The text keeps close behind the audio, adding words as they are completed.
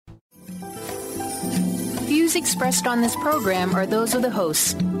views expressed on this program are those of the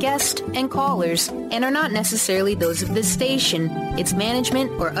hosts, guests, and callers, and are not necessarily those of this station, its management,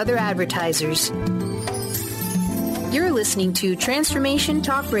 or other advertisers. You're listening to Transformation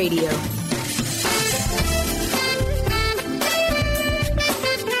Talk Radio.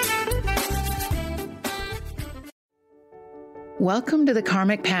 Welcome to The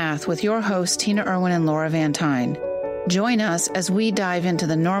Karmic Path with your hosts, Tina Irwin and Laura Van Tyne. Join us as we dive into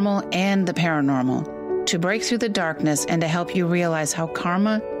the normal and the paranormal to break through the darkness and to help you realize how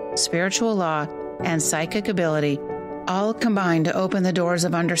karma, spiritual law, and psychic ability all combine to open the doors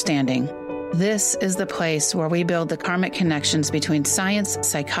of understanding. This is the place where we build the karmic connections between science,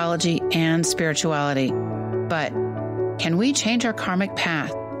 psychology, and spirituality. But can we change our karmic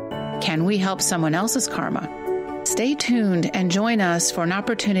path? Can we help someone else's karma? Stay tuned and join us for an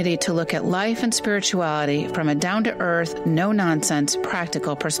opportunity to look at life and spirituality from a down-to-earth, no-nonsense,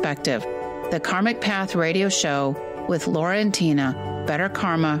 practical perspective. The Karmic Path radio show with Laura and Tina, Better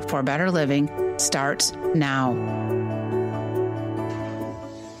Karma for Better Living, starts now.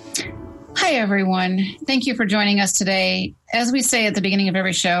 Hi, everyone. Thank you for joining us today. As we say at the beginning of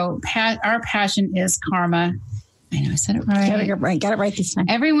every show, our passion is karma. I know I said it right. Got it right this time.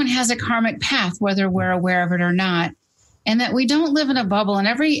 Everyone has a karmic path, whether we're aware of it or not, and that we don't live in a bubble, and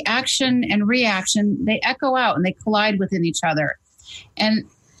every action and reaction, they echo out and they collide within each other. And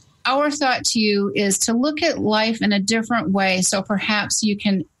our thought to you is to look at life in a different way so perhaps you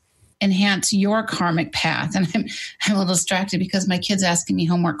can enhance your karmic path. And I'm a little distracted because my kid's asking me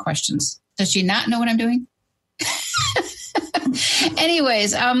homework questions. Does she not know what I'm doing?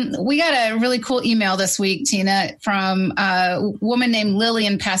 Anyways, we got a really cool email this week, Tina, from a woman named Lily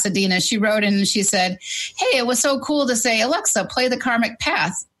in Pasadena. She wrote in and she said, hey, it was so cool to say, Alexa, play the Karmic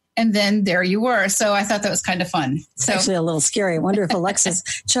Path. And then there you were. So I thought that was kind of fun. It's actually a little scary. I wonder if Alexa's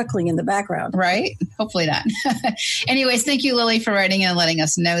chuckling in the background. Right? Hopefully not. Anyways, thank you, Lily, for writing and letting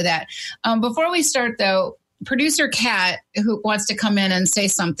us know that. Before we start, though, producer Kat, who wants to come in and say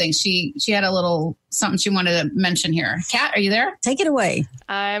something, she had a little something she wanted to mention here. Kat, are you there? Take it away.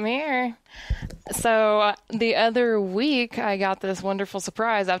 I'm here. So the other week, I got this wonderful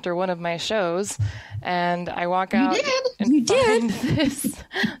surprise after one of my shows, and I walk out and find this.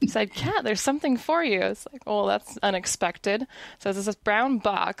 I said, Kat, there's something for you. It's like, oh, that's unexpected. So it's this brown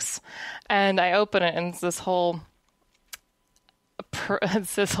box, and I open it, and it's this whole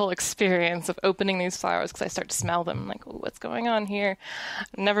experience of opening these flowers because I start to smell them. I'm like, oh, what's going on here?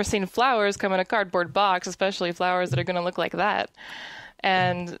 I've never seen flowers come in a cardboard box, especially flowers that are going to look like that.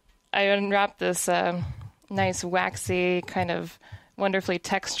 And I unwrapped this nice waxy kind of wonderfully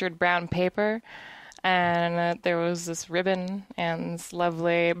textured brown paper, and there was this ribbon and this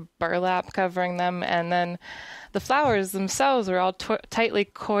lovely burlap covering them, and then the flowers themselves were all tightly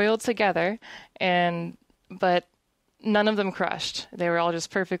coiled together, but none of them crushed. They were all just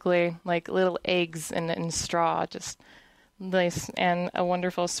perfectly like little eggs in straw, just nice and a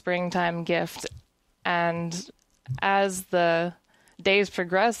wonderful springtime gift. And as the days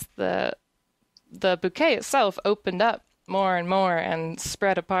progressed, the bouquet itself opened up more and more and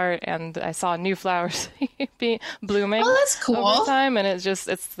spread apart, and I saw new flowers be blooming. Oh, that's cool. Over time, and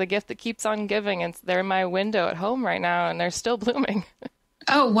it's the gift that keeps on giving. And they're in my window at home right now, and they're still blooming.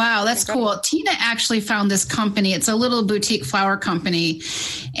 Oh, wow. That's cool. Tina actually found this company. It's a little boutique flower company,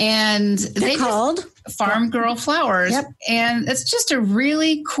 and they're called Farm Girl Flowers. Yep. And it's just a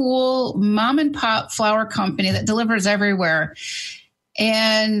really cool mom and pop flower company that delivers everywhere.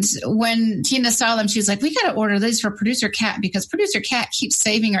 And when Tina saw them, she was like, we got to order these for producer Kat because producer Kat keeps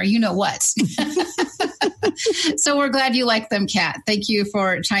saving our you-know-what. So we're glad you like them, Kat. Thank you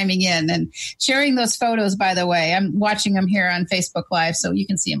for chiming in and sharing those photos, by the way. I'm watching them here on Facebook Live, so you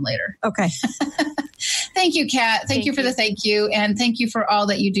can see them later. Okay. Thank you, Kat. Thank you for the thank you. And thank you for all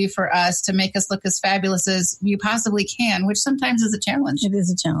that you do for us to make us look as fabulous as you possibly can, which sometimes is a challenge. It is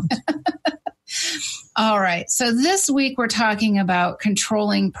a challenge. All right. So this week we're talking about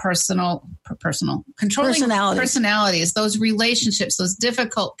controlling personalities, those relationships, those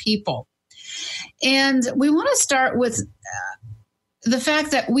difficult people. And we want to start with the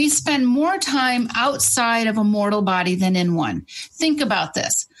fact that we spend more time outside of a mortal body than in one. Think about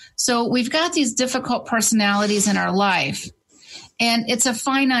this. So we've got these difficult personalities in our life, and it's a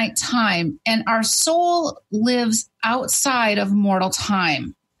finite time, and our soul lives outside of mortal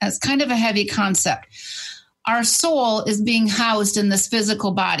time. That's kind of a heavy concept. Our soul is being housed in this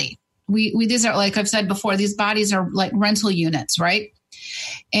physical body. These are, like I've said before, these bodies are like rental units, right?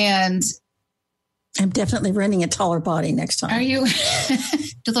 And I'm definitely renting a taller body next time. Are you?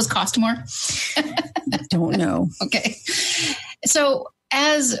 Do those cost more? I don't know. Okay. So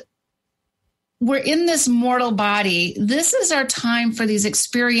as we're in this mortal body. This is our time for these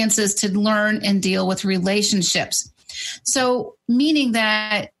experiences to learn and deal with relationships. So meaning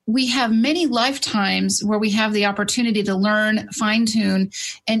that we have many lifetimes where we have the opportunity to learn, fine tune,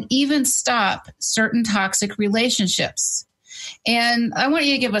 and even stop certain toxic relationships. And I want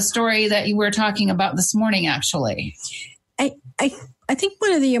you to give a story that you were talking about this morning, actually. I think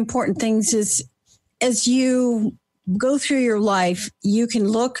one of the important things is as you go through your life, you can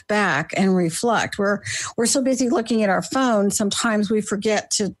look back and reflect. We're so busy looking at our phone, sometimes we forget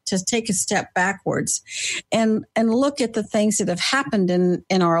to take a step backwards and look at the things that have happened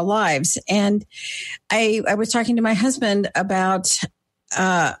in our lives. And I was talking to my husband about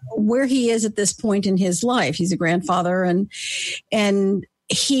where he is at this point in his life. He's a grandfather and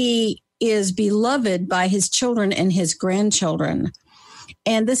he is beloved by his children and his grandchildren.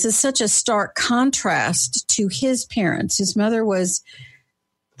 And this is such a stark contrast to his parents. His mother was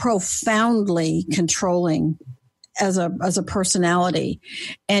profoundly controlling as a personality.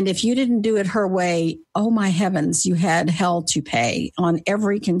 And if you didn't do it her way, oh my heavens, you had hell to pay on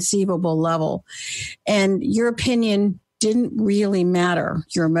every conceivable level. And your opinion didn't really matter.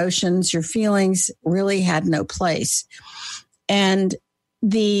 Your emotions, your feelings really had no place. And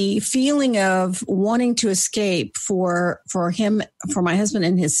the feeling of wanting to escape for him, for my husband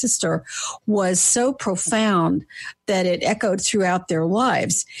and his sister, was so profound that it echoed throughout their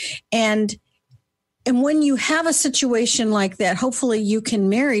lives. And when you have a situation like that, hopefully you can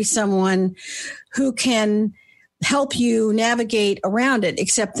marry someone who can help you navigate around it,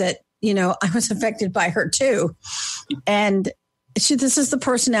 except that, I was affected by her too. And this is the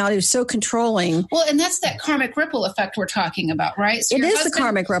personality who's so controlling. Well, and that's that karmic ripple effect we're talking about, right? So it is the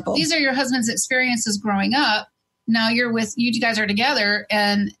karmic ripple. These are your husband's experiences growing up. Now you guys are together,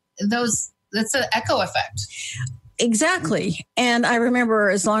 and that's an echo effect. Exactly. And I remember,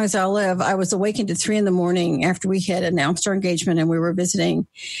 as long as I'll live, I was awakened at 3 a.m. after we had announced our engagement and we were visiting.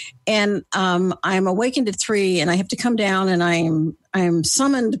 And I'm awakened at 3 and I have to come down and I'm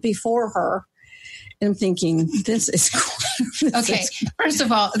summoned before her. And I'm thinking, this is cool. Okay. First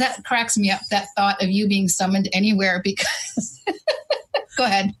of all, that cracks me up, that thought of you being summoned anywhere, because go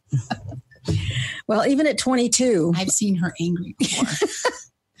ahead. Well, even at 22, I've seen her angry before.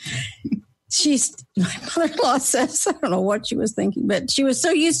 My mother-in-law says, I don't know what she was thinking, but she was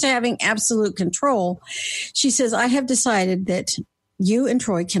so used to having absolute control. She says, I have decided that you and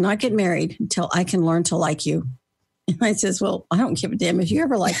Troy cannot get married until I can learn to like you. And I says, well, I don't give a damn if you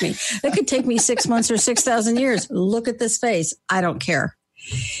ever like me. That could take me 6 months or 6,000 years. Look at this face. I don't care.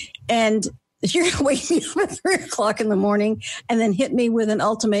 And if you're going to wake me up at 3 o'clock in the morning and then hit me with an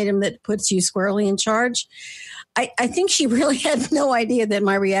ultimatum that puts you squarely in charge, I think she really had no idea that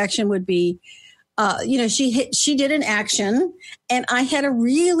my reaction would be, she did an action and I had a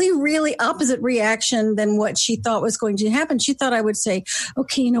really, really opposite reaction than what she thought was going to happen. She thought I would say,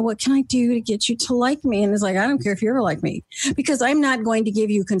 okay, what can I do to get you to like me? And it's like, I don't care if you ever like me, because I'm not going to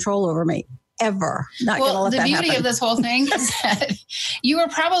give you control over me. Ever. Not going to let that happen. The beauty of this whole thing is that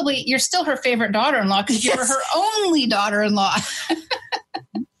you're still her favorite daughter-in-law, because you were her only daughter-in-law.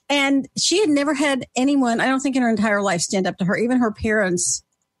 And she had never had anyone, I don't think in her entire life, stand up to her. Even her parents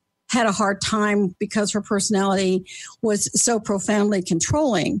had a hard time because her personality was so profoundly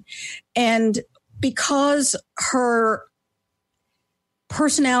controlling. And because her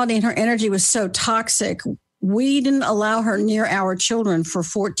personality and her energy was so toxic, we didn't allow her near our children for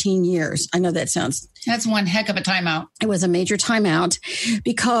 14 years. I know that's one heck of a timeout. It was a major timeout,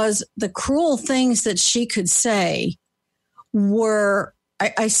 because the cruel things that she could say were,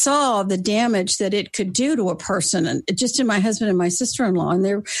 I saw the damage that it could do to a person, and just in my husband and my sister-in-law. And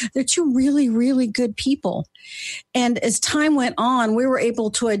they're two really, really good people. And as time went on, we were able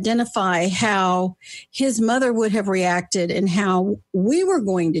to identify how his mother would have reacted and how we were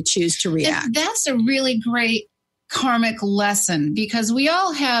going to choose to react. And that's a really great karmic lesson, because we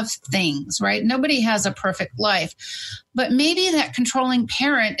all have things, right? Nobody has a perfect life, but maybe that controlling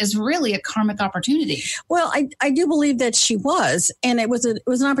parent is really a karmic opportunity. Well, I do believe that she was, and it was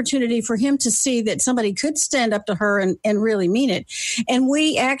an opportunity for him to see that somebody could stand up to her and really mean it. And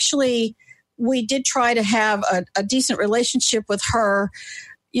we did try to have a decent relationship with her,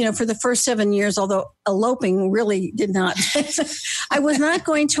 for the first 7 years, although eloping really did not. I was not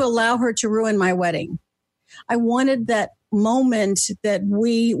going to allow her to ruin my wedding. I wanted that moment that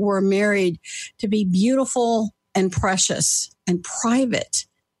we were married to be beautiful and precious and private.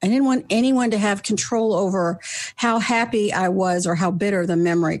 I didn't want anyone to have control over how happy I was or how bitter the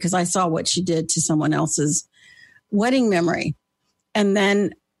memory, because I saw what she did to someone else's wedding memory. And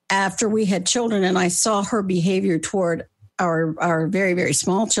then after we had children and I saw her behavior toward our very, very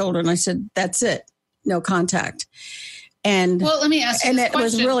small children, I said, that's it. No contact. And well, let me ask you, and this it question.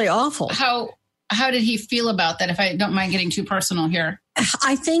 was really awful. How did he feel about that? If I don't mind getting too personal here.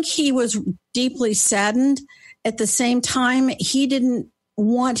 I think he was deeply saddened. At the same time, he didn't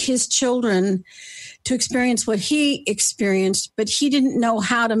want his children to experience what he experienced, but he didn't know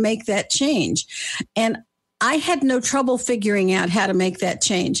how to make that change. And I had no trouble figuring out how to make that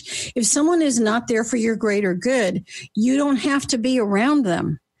change. If someone is not there for your greater good, you don't have to be around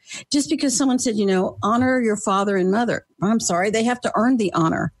them. Just because someone said, honor your father and mother. I'm sorry, they have to earn the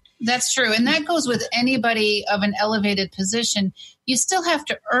honor. That's true. And that goes with anybody of an elevated position. You still have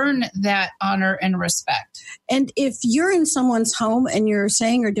to earn that honor and respect. And if you're in someone's home and you're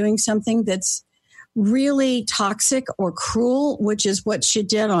saying or doing something that's really toxic or cruel, which is what she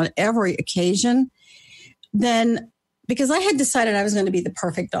did on every occasion, then because I had decided I was going to be the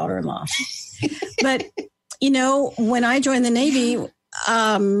perfect daughter-in-law. But, when I joined the Navy,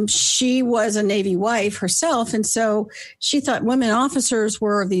 she was a Navy wife herself. And so she thought women officers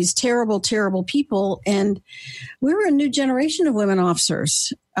were these terrible, terrible people. And we were a new generation of women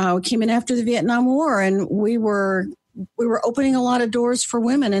officers. We came in after the Vietnam War, and we were opening a lot of doors for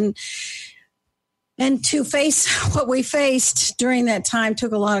women. And to face what we faced during that time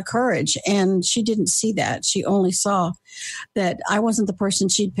took a lot of courage. And she didn't see that. She only saw that I wasn't the person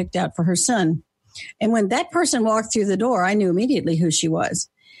she'd picked out for her son. And when that person walked through the door, I knew immediately who she was.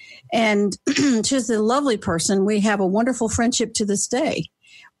 And she's a lovely person. We have a wonderful friendship to this day.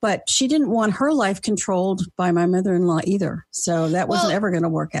 But she didn't want her life controlled by my mother-in-law either. So that wasn't ever going to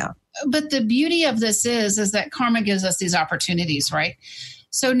work out. But the beauty of this is that karma gives us these opportunities, right?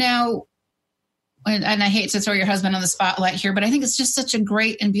 So now, and I hate to throw your husband on the spotlight here, but I think it's just such a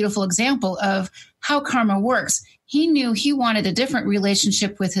great and beautiful example of how karma works. He knew he wanted a different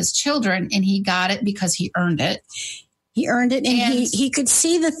relationship with his children, and he got it because he earned it. He earned it, and he could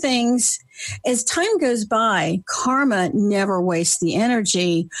see the things. As time goes by, karma never wastes the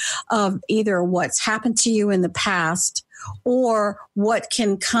energy of either what's happened to you in the past or what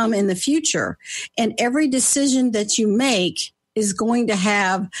can come in the future. And every decision that you make is going to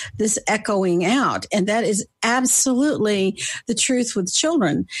have this echoing out. And that is absolutely the truth with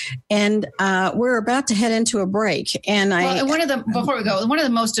children. And we're about to head into a break. And before we go, one of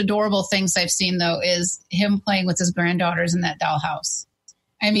the most adorable things I've seen, though, is him playing with his granddaughters in that dollhouse.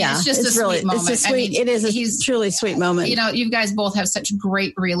 I mean, it's just a sweet moment. It's a sweet, it is a truly sweet moment. You guys both have such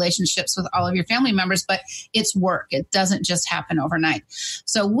great relationships with all of your family members, but it's work. It doesn't just happen overnight.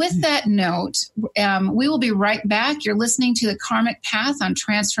 So with that note, we will be right back. You're listening to The Karmic Path on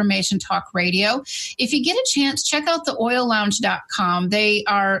Transformation Talk Radio. If you get a chance, check out the oillounge.com. They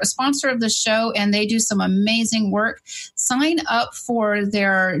are a sponsor of the show, and they do some amazing work. Sign up for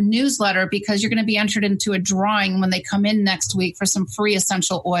their newsletter because you're going to be entered into a drawing when they come in next week for some free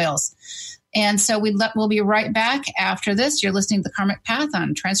essential oils. And so we'll be right back after this. You're listening to The Karmic Path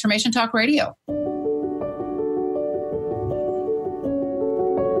on Transformation Talk Radio.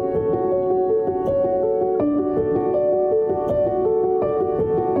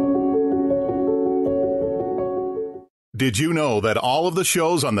 Did you know that all of the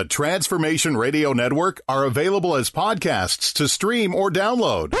shows on the Transformation Radio Network are available as podcasts to stream or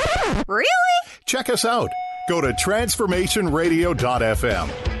download? Really? Check us out. Go to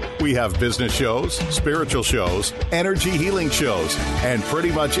transformationradio.fm. We have business shows, spiritual shows, energy healing shows, and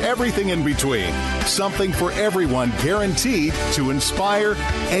pretty much everything in between. Something for everyone, guaranteed to inspire,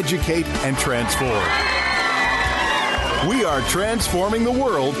 educate, and transform. We are transforming the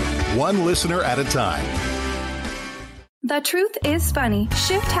world, one listener at a time. The Truth is Funny.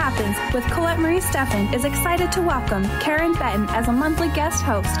 Shift Happens with Colette Marie Steffen is excited to welcome Karen Benton as a monthly guest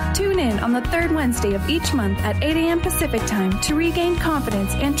host. Tune in on the third Wednesday of each month at 8 a.m. Pacific Time to regain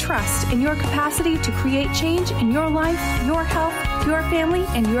confidence and trust in your capacity to create change in your life, your health, your family,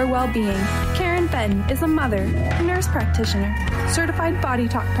 and your well-being. Karen Benton is a mother, nurse practitioner, certified body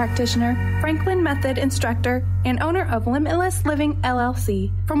talk practitioner, Franklin Method instructor, and owner of Limitless Living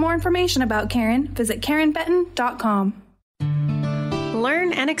LLC. For more information about Karen, visit KarenBenton.com.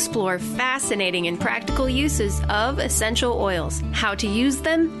 Learn and explore fascinating and practical uses of essential oils, how to use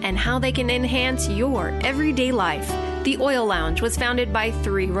them, and how they can enhance your everyday life. The Oil Lounge was founded by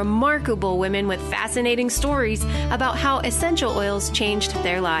 3 remarkable women with fascinating stories about how essential oils changed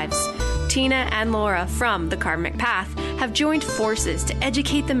their lives. Tina and Laura from The Karmic Path have joined forces to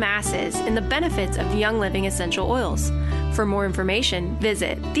educate the masses in the benefits of Young Living essential oils. For more information,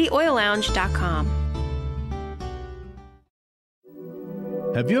 visit theoillounge.com.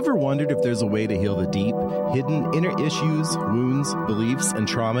 Have you ever wondered if there's a way to heal the deep, hidden inner issues, wounds, beliefs, and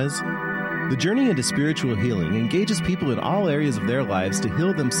traumas? The journey into spiritual healing engages people in all areas of their lives to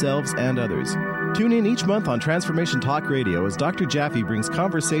heal themselves and others. Tune in each month on Transformation Talk Radio as Dr. Jaffe brings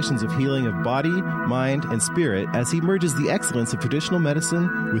conversations of healing of body, mind, and spirit as he merges the excellence of traditional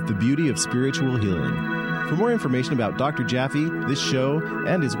medicine with the beauty of spiritual healing. For more information about Dr. Jaffe, this show,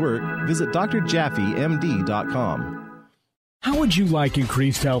 and his work, visit drjaffemd.com. How would you like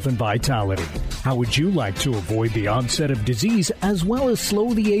increased health and vitality? How would you like to avoid the onset of disease as well as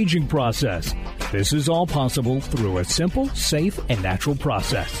slow the aging process? This is all possible through a simple, safe, and natural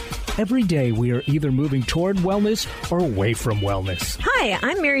process. Every day we are either moving toward wellness or away from wellness. Hi,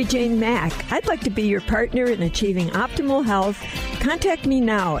 I'm Mary Jane Mack. I'd like to be your partner in achieving optimal health. Contact me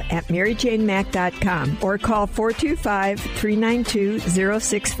now at maryjanemack.com or call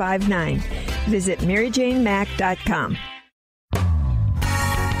 425-392-0659. Visit maryjanemack.com.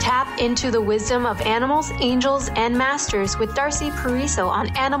 Tap into the wisdom of animals, angels, and masters with Darcy Pariso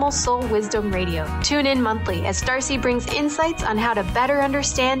on Animal Soul Wisdom Radio. Tune in monthly as Darcy brings insights on how to better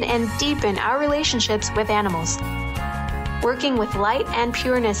understand and deepen our relationships with animals. Working with light and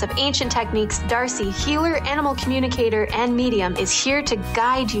pureness of ancient techniques, Darcy, healer, animal communicator, and medium, is here to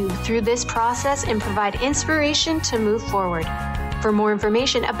guide you through this process and provide inspiration to move forward. For more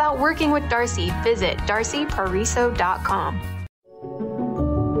information about working with Darcy, visit darcypariso.com.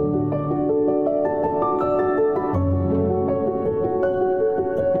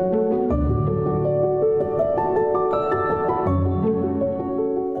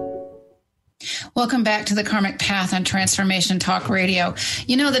 Welcome back to the Karmic Path on Transformation Talk Radio.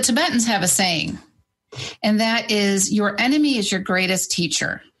 You know, the Tibetans have a saying, and that is, your enemy is your greatest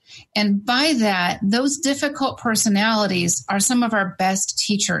teacher. And by that, those difficult personalities are some of our best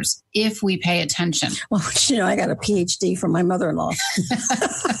teachers if we pay attention. Well, you know, I got a PhD from my mother-in-law.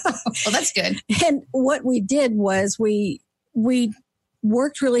 Well, that's good. And what we did was we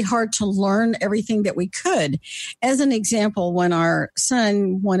worked really hard to learn everything that we could. As an example, when our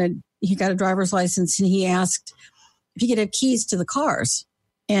son he got a driver's license and he asked if he could have keys to the cars.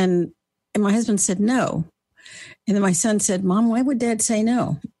 And my husband said no. And then my son said, Mom, why would Dad say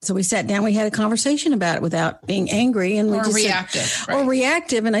no? So we sat down, we had a conversation about it without being angry. And or reactive. Or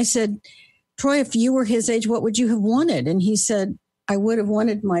reactive. And I said, Troy, if you were his age, what would you have wanted? And he said, I would have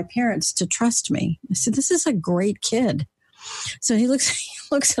wanted my parents to trust me. I said, this is a great kid. So he looks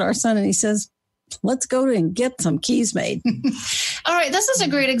at our son and he says, let's go and get some keys made. All right. This is a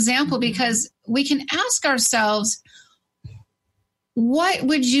great example because we can ask ourselves, what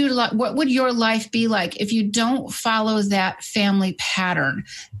would your life be like if you don't follow that family pattern?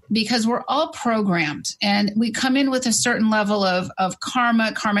 Because we're all programmed and we come in with a certain level of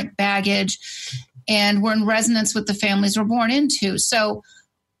karmic baggage, and we're in resonance with the families we're born into. So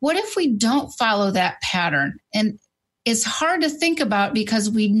what if we don't follow that pattern? And it's hard to think about because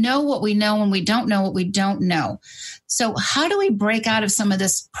we know what we know and we don't know what we don't know. So how do we break out of some of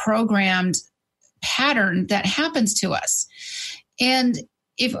this programmed pattern that happens to us? And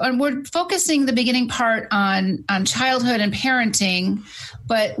we're focusing the beginning part on childhood and parenting,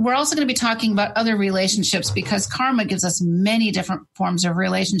 but we're also going to be talking about other relationships because karma gives us many different forms of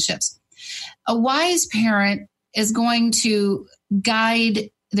relationships. A wise parent is going to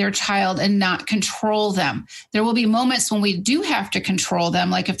guide their child and not control them. There will be moments when we do have to control them,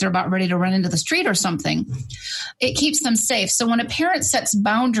 like if they're about ready to run into the street or something. It keeps them safe. So when a parent sets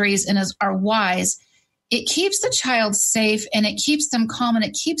boundaries and are wise, it keeps the child safe and it keeps them calm and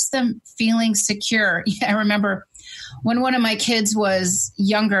it keeps them feeling secure. I remember when one of my kids was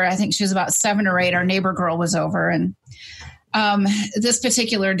younger, I think she was about 7 or 8, our neighbor girl was over, and this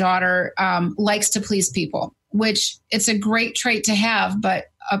particular daughter likes to please people, which it's a great trait to have, but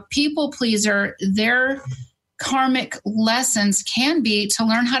a people pleaser, their karmic lessons can be to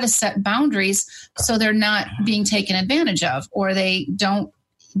learn how to set boundaries so they're not being taken advantage of, or they don't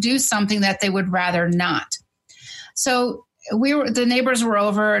do something that they would rather not. So the neighbors were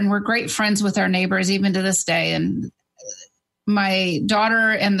over, and we're great friends with our neighbors even to this day. And my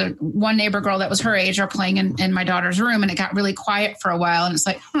daughter and the one neighbor girl that was her age are playing in my daughter's room, and it got really quiet for a while. And it's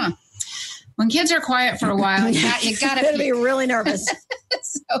like, when kids are quiet for a while, you got to be really nervous.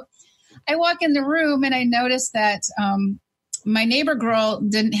 So I walk in the room and I noticed that my neighbor girl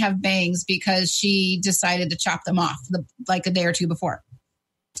didn't have bangs because she decided to chop them off like a day or two before.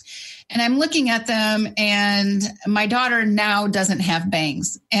 And I'm looking at them, and my daughter now doesn't have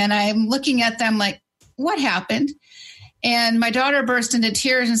bangs. And I'm looking at them like, what happened? And my daughter burst into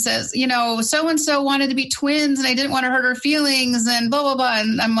tears and says, so-and-so wanted to be twins and I didn't want to hurt her feelings and blah, blah, blah.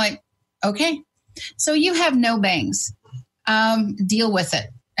 And I'm like, okay, so you have no bangs. Deal with it.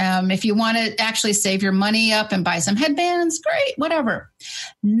 If you want to actually save your money up and buy some headbands, great, whatever.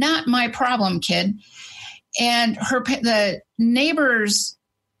 Not my problem, kid. And the neighbors,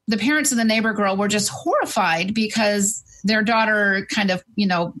 the parents of the neighbor girl were just horrified because their daughter kind of,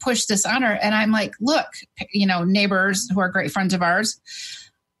 pushed this on her. And I'm like, look, neighbors who are great friends of ours,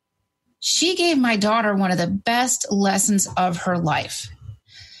 she gave my daughter one of the best lessons of her life.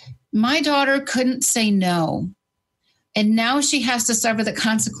 My daughter couldn't say no. And now she has to suffer the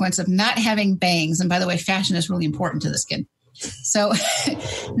consequence of not having bangs. And by the way, fashion is really important to this kid. So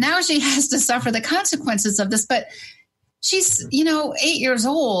now she has to suffer the consequences of this. But she's, 8 years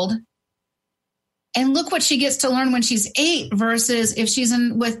old. And look what she gets to learn when she's 8 versus if she's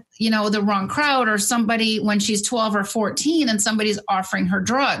in with, the wrong crowd or somebody when she's 12 or 14 and somebody's offering her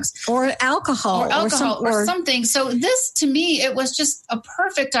drugs. Or alcohol. Or something. So this, to me, it was just a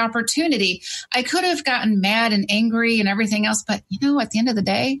perfect opportunity. I could have gotten mad and angry and everything else. But, at the end of the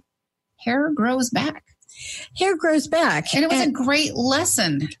day, hair grows back. Hair grows back. And it was a great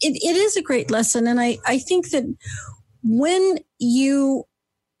lesson. It is a great lesson. And I think that when you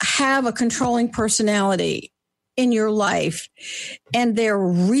have a controlling personality in your life and they're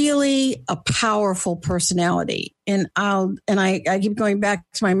really a powerful personality. And I keep going back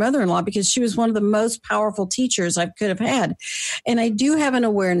to my mother-in-law because she was one of the most powerful teachers I could have had. And I do have an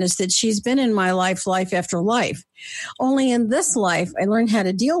awareness that she's been in my life after life. Only in this life, I learned how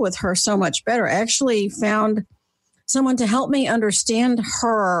to deal with her so much better. I actually found someone to help me understand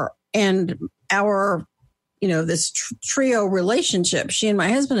her and our this trio relationship, she and my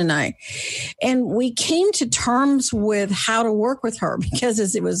husband and I. And we came to terms with how to work with her because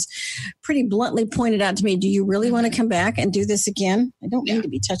as it was pretty bluntly pointed out to me, do you really want to come back and do this again? I don't need to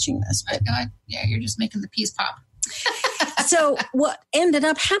be touching this. But you're just making the peas pop. So what ended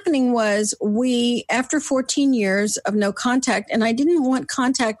up happening was after 14 years of no contact, and I didn't want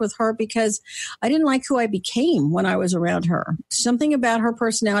contact with her because I didn't like who I became when I was around her. Something about her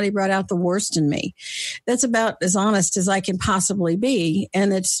personality brought out the worst in me. That's about as honest as I can possibly be.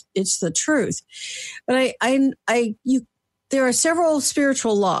 And it's the truth. But there are several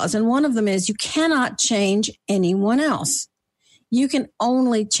spiritual laws. And one of them is you cannot change anyone else. You can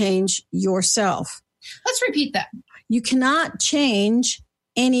only change yourself. Let's repeat that. You cannot change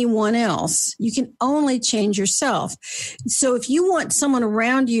anyone else. You can only change yourself. So if you want someone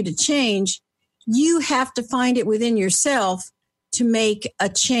around you to change, you have to find it within yourself to make a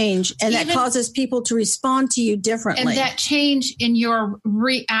change. And that causes people to respond to you differently. And that change in your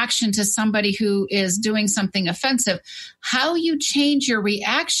reaction to somebody who is doing something offensive, how you change your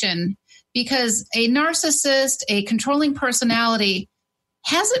reaction, because a narcissist, a controlling personality,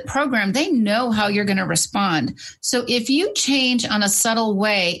 has it programmed. They know how you're going to respond. So if you change on a subtle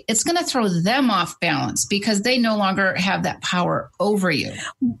way, it's going to throw them off balance because they no longer have that power over you.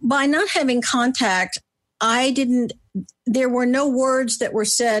 By not having contact, there were no words that were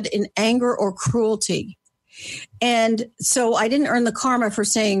said in anger or cruelty. And so I didn't earn the karma for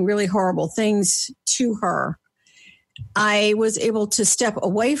saying really horrible things to her. I was able to step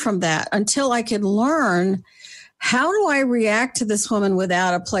away from that until I could learn, how do I react to this woman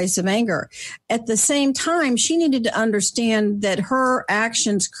without a place of anger? At the same time, she needed to understand that her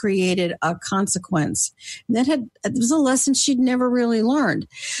actions created a consequence. And it was a lesson she'd never really learned.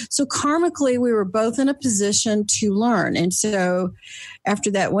 So karmically, we were both in a position to learn. And so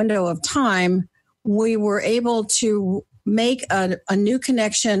after that window of time, we were able to make a new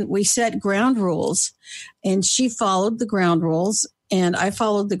connection. We set ground rules, and she followed the ground rules, and I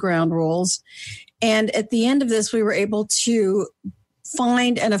followed the ground rules. And at the end of this, we were able to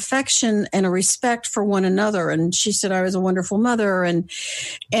find an affection and a respect for one another. And she said I was a wonderful mother. And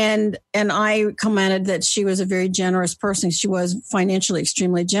I commented that she was a very generous person. She was financially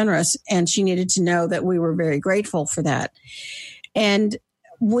extremely generous. And she needed to know that we were very grateful for that. And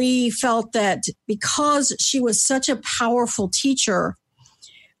we felt that because she was such a powerful teacher,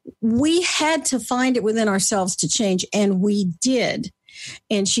 we had to find it within ourselves to change. And we did.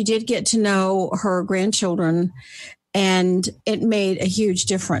 And she did get to know her grandchildren, and it made a huge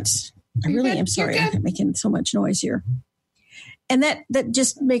difference. I really am sorry I'm making so much noise here. And that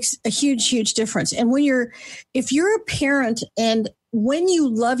just makes a huge, huge difference. And if you're a parent and when you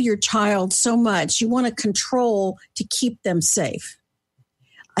love your child so much, you want to control to keep them safe.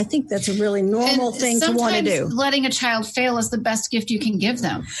 I think that's a really normal thing to want to do. Letting a child fail is the best gift you can give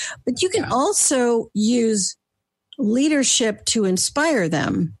them. But you can also use leadership to inspire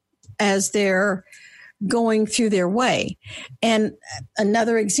them as they're going through their way. And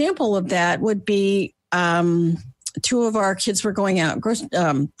another example of that would be two of our kids were going out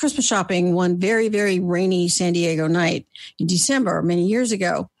Christmas shopping one very, very rainy San Diego night in December, many years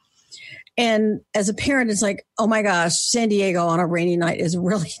ago. And as a parent, it's like, oh my gosh, San Diego on a rainy night is a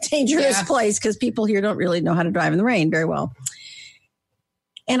really dangerous place because people here don't really know how to drive in the rain very well.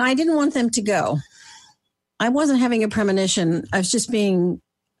 And I didn't want them to go. I wasn't having a premonition. I was just being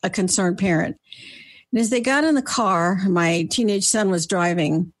a concerned parent. And as they got in the car, my teenage son was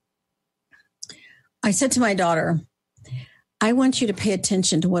driving. I said to my daughter, I want you to pay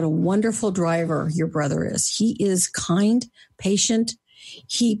attention to what a wonderful driver your brother is. He is kind, patient.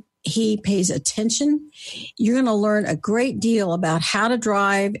 He pays attention. You're going to learn a great deal about how to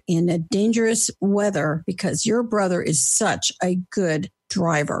drive in a dangerous weather because your brother is such a good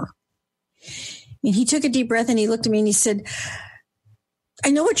driver. And he took a deep breath and he looked at me and he said, I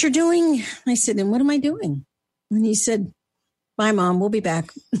know what you're doing. I said, and what am I doing? And he said, bye, Mom. We'll be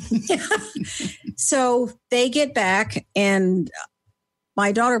back. So they get back and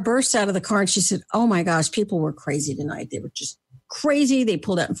my daughter burst out of the car and she said, oh my gosh, people were crazy tonight. They were just crazy. They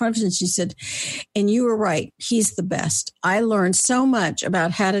pulled out in front of us and she said, and you were right. He's the best. I learned so much about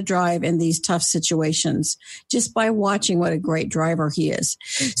how to drive in these tough situations just by watching what a great driver he is.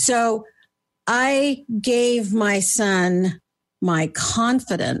 So I gave my son my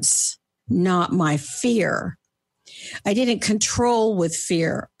confidence, not my fear. I didn't control with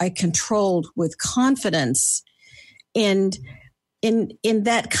fear. I controlled with confidence. And in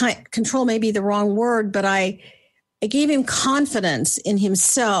that control may be the wrong word, but I gave him confidence in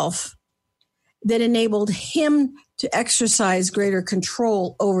himself that enabled him to exercise greater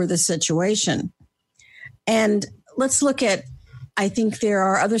control over the situation. And let's look at, I think there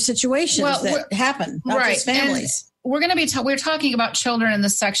are other situations that happen, not just families. And we're going to be, we're talking about children in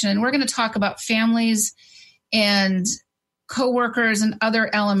this section, and we're going to talk about families and coworkers and other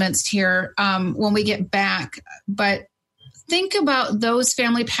elements here when we get back. But think about those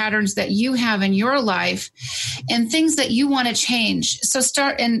family patterns that you have in your life and things that you want to change. So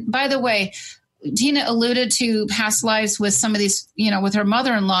and by the way, Tina alluded to past lives with some of these, with her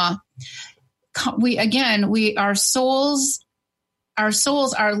mother-in-law. Our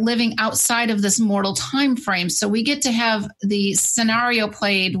souls are living outside of this mortal time frame. So we get to have the scenario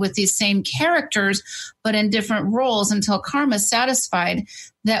played with these same characters, but in different roles until karma is satisfied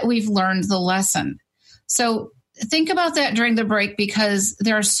that we've learned the lesson. So think about that during the break, because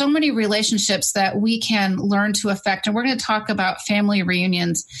there are so many relationships that we can learn to affect. And we're going to talk about family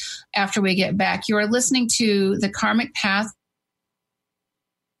reunions after we get back. You are listening to The Karmic Path.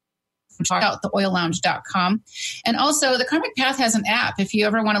 Check out theoillounge.com. And also, The Karmic Path has an app. If you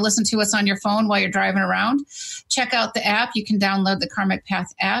ever want to listen to us on your phone while you're driving around, check out the app. You can download the Karmic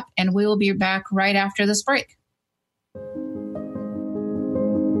Path app, and we will be back right after this break.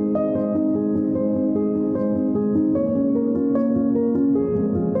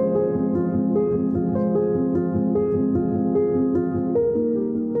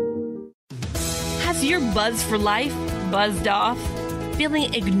 Has your buzz for life buzzed off?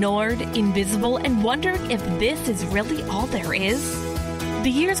 Feeling ignored, invisible, and wondering if this is really all there is? The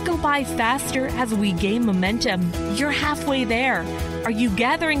years go by faster as we gain momentum. You're halfway there. Are you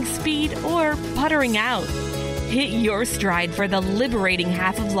gathering speed or puttering out? Hit your stride for the liberating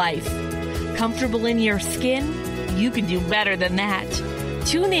half of life. Comfortable in your skin? You can do better than that.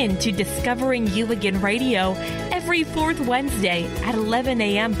 Tune in to Discovering You Again Radio every fourth Wednesday at 11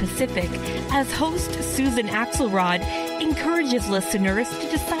 a.m. Pacific as host Susan Axelrod encourages listeners to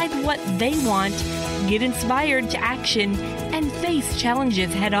decide what they want, get inspired to action, and face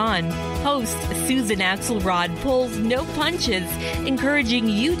challenges head on. Host Susan Axelrod pulls no punches, encouraging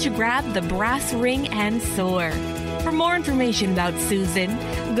you to grab the brass ring and soar. For more information about Susan,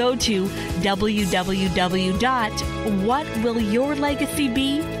 go to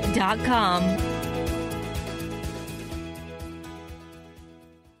www.whatwillyourlegacybe.com.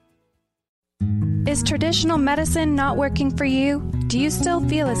 Is traditional medicine not working for you? Do you still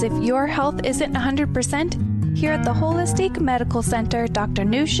feel as if your health isn't 100%? Here at the Holistic Medical Center, Dr.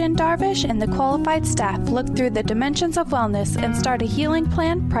 Nushin Darvish and the qualified staff look through the dimensions of wellness and start a healing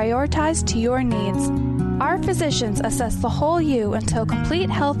plan prioritized to your needs. Our physicians assess the whole you until complete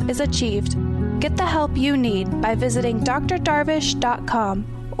health is achieved. Get the help you need by visiting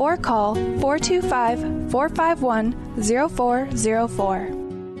drdarvish.com or call 425-451-0404.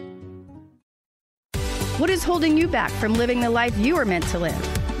 What is holding you back from living the life you are meant to live?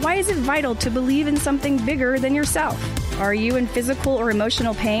 Why is it vital to believe in something bigger than yourself? Are you in physical or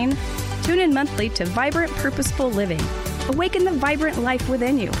emotional pain? Tune in monthly to Vibrant Purposeful Living. Awaken the vibrant life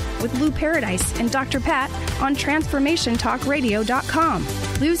within you with Lou Paradise and Dr. Pat on TransformationTalkRadio.com.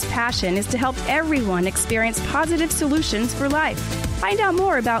 Lou's passion is to help everyone experience positive solutions for life. Find out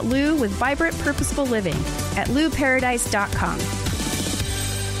more about Lou with Vibrant Purposeful Living at louparadise.com.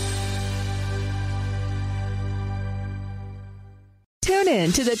 Tune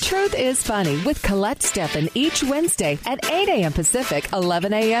in to The Truth is Funny with Colette Steffen each Wednesday at 8 a.m. Pacific,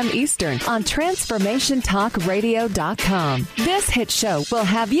 11 a.m. Eastern on TransformationTalkRadio.com. This hit show will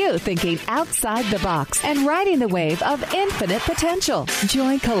have you thinking outside the box and riding the wave of infinite potential.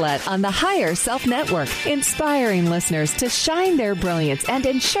 Join Colette on the Higher Self Network, inspiring listeners to shine their brilliance and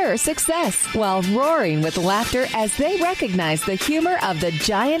ensure success while roaring with laughter as they recognize the humor of the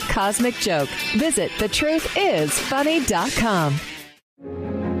giant cosmic joke. Visit TheTruthIsFunny.com.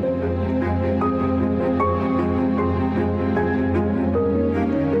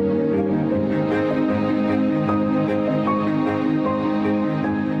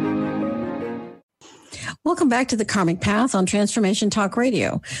 Welcome back to the Karmic Path on Transformation Talk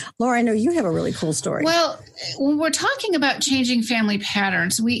Radio. Laura, I know you have a really cool story. Well, when we're talking about changing family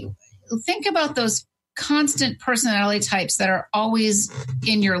patterns, we think about those constant personality types that are always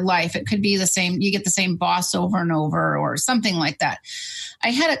in your life. It could be the same, you get the same boss over and over or something like that. I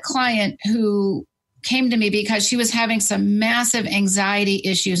had a client who came to me because she was having some massive anxiety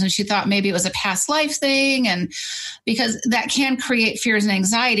issues and she thought maybe it was a past life thing, and because that can create fears and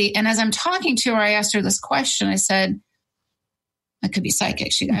anxiety. And as I'm talking to her, I asked her this question. I said, I could be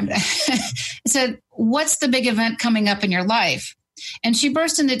psychic. I said, what's the big event coming up in your life? And she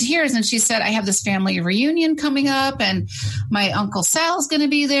burst into tears and she said, I have this family reunion coming up and my Uncle Sal's going to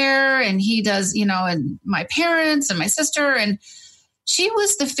be there. And he does, and my parents and my sister. And she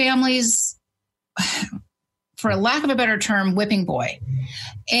was the family's, for lack of a better term, whipping boy.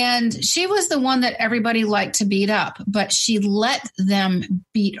 And she was the one that everybody liked to beat up, but she let them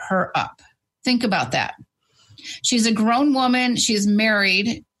beat her up. Think about that. She's a grown woman. She's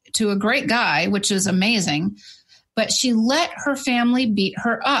married to a great guy, which is amazing, but she let her family beat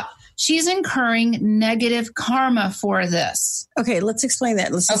her up. She's incurring negative karma for this. Okay, let's explain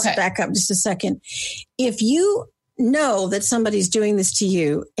that. Let's just back up just a second. If you know that somebody's doing this to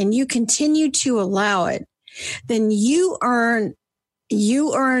you and you continue to allow it, then you earn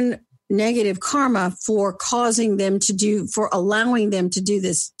negative karma for allowing them to do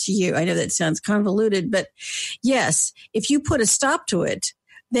this to you. I know that sounds convoluted, but yes, if you put a stop to it,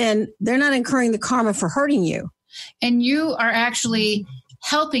 then they're not incurring the karma for hurting you. And you are actually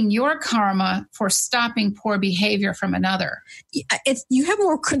helping your karma for stopping poor behavior from another. You have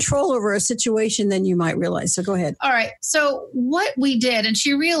more control over a situation than you might realize. So go ahead. All right. So what we did, and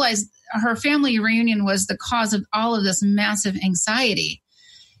she realized her family reunion was the cause of all of this massive anxiety.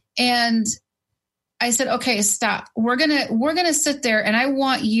 And I said, okay, stop. We're going to sit there and I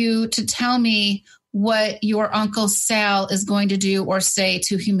want you to tell me what your Uncle Sal is going to do or say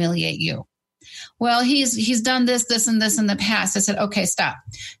to humiliate you. Well, he's done this, and this in the past. I said, okay, stop.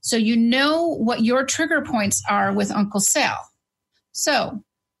 So you know what your trigger points are with Uncle Sal. So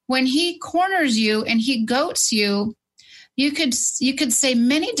when he corners you and he goats you, you could say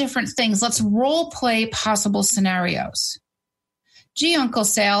many different things. Let's role play possible scenarios. Gee, Uncle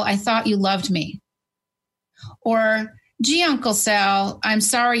Sal, I thought you loved me. Or, gee, Uncle Sal, I'm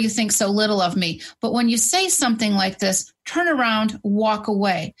sorry you think so little of me. But when you say something like this, turn around, walk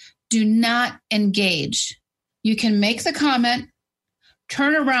away. Do not engage. You can make the comment,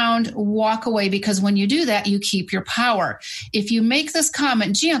 turn around, walk away, because when you do that, you keep your power. If you make this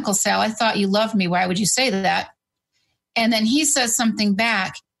comment, gee, Uncle Sal, I thought you loved me. Why would you say that? And then he says something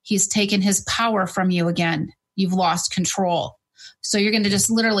back, he's taken his power from you again. You've lost control. So you're going to just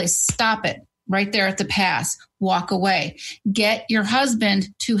literally stop it right there at the pass, walk away. Get your husband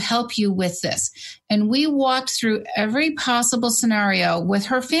to help you with this. And we walked through every possible scenario with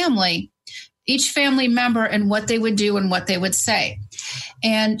her family, each family member, and what they would do and what they would say.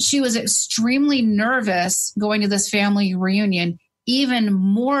 And she was extremely nervous going to this family reunion, even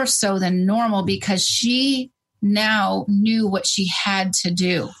more so than normal, because she now knew what she had to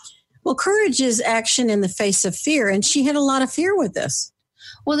do. Well, courage is action in the face of fear, and she had a lot of fear with this.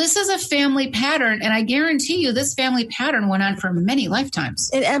 Well, this is a family pattern, and I guarantee you this family pattern went on for many lifetimes.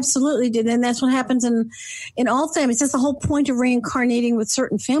 It absolutely did, and that's what happens in all families. That's the whole point of reincarnating with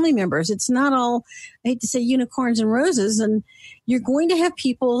certain family members. It's not all, I hate to say, unicorns and roses, and you're going to have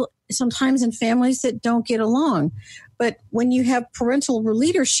people sometimes in families that don't get along. But when you have parental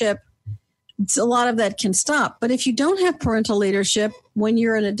leadership, a lot of that can stop. But if you don't have parental leadership when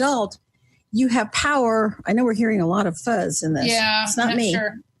you're an adult, you have power. I know we're hearing a lot of fuzz in this. Yeah, it's not me.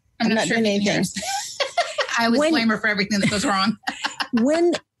 Sure. I'm not doing anything. I always blame her for everything that goes wrong.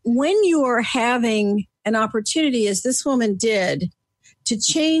 when you are having an opportunity, as this woman did, to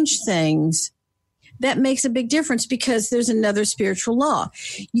change things, that makes a big difference, because there's another spiritual law.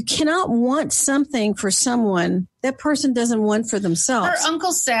 You cannot want something for someone that person doesn't want for themselves. Her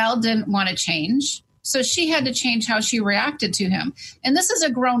Uncle Sal didn't want to change, so she had to change how she reacted to him. And this is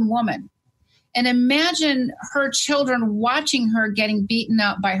a grown woman. And imagine her children watching her getting beaten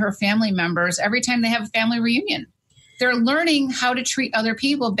up by her family members every time they have a family reunion. They're learning how to treat other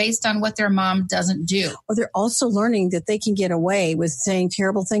people based on what their mom doesn't do. Or they're also learning that they can get away with saying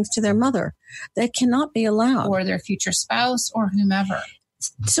terrible things to their mother. That cannot be allowed. Or their future spouse or whomever.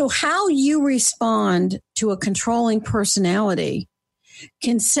 So how you respond to a controlling personality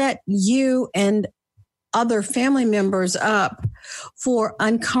can set you and other family members up for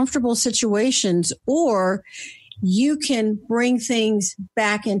uncomfortable situations, or you can bring things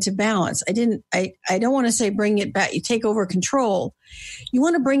back into balance. I don't want to say bring it back. You take over control. You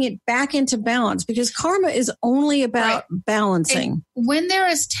want to bring it back into balance, because karma is only about balancing. And when there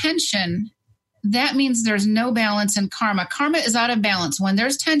is tension, that means there's no balance in karma. Karma is out of balance. When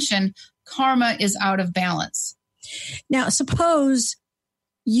there's tension, karma is out of balance. Now, suppose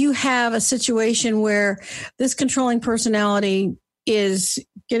you have a situation where this controlling personality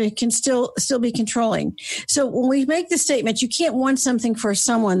can still be controlling. So when we make the statement, you can't want something for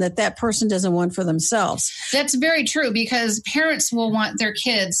someone that person doesn't want for themselves. That's very true, because parents will want their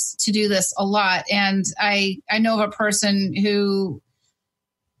kids to do this a lot. And I know of a person who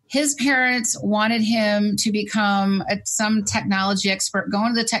his parents wanted him to become some technology expert, go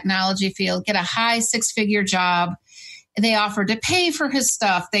into the technology field, get a high 6-figure job. They offered to pay for his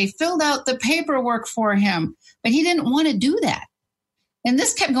stuff. They filled out the paperwork for him, but he didn't want to do that. And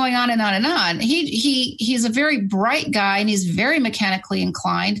this kept going on and on and on. He's a very bright guy, and he's very mechanically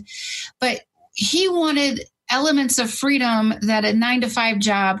inclined, but he wanted elements of freedom that a 9-to-5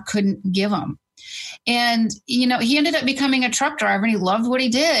 job couldn't give him. And, he ended up becoming a truck driver, and he loved what he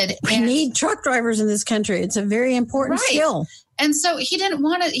did. We need truck drivers in this country. It's a very important skill. And so he didn't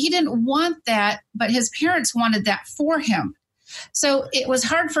want that, but his parents wanted that for him. So it was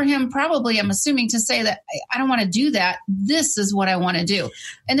hard for him, probably, I'm assuming, to say that I don't want to do that. This is what I want to do.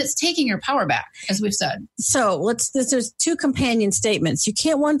 And it's taking your power back, as we've said. So there's 2 companion statements. You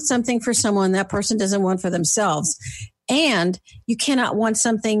can't want something for someone that person doesn't want for themselves. And you cannot want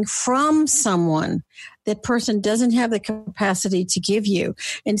something from someone that person doesn't have the capacity to give you.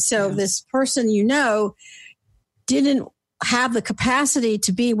 And so this person, didn't have the capacity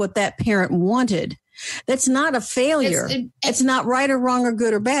to be what that parent wanted. That's not a failure. It's not right or wrong or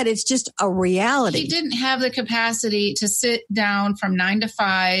good or bad. It's just a reality. He didn't have the capacity to sit down from 9 to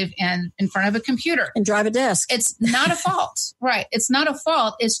 5 and in front of a computer and drive a desk. It's not a fault, right? It's not a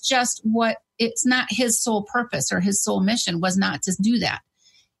fault. It's just it's not his sole purpose, or his sole mission was not to do that.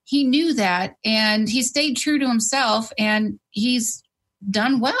 He knew that, and he stayed true to himself, and he's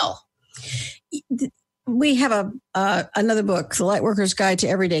done well. We have another book, The Lightworker's Guide to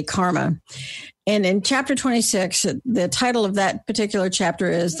Everyday Karma. And in chapter 26, the title of that particular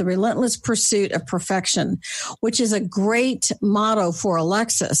chapter is The Relentless Pursuit of Perfection, which is a great motto for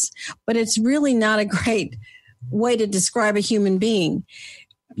Alexis, but it's really not a great way to describe a human being.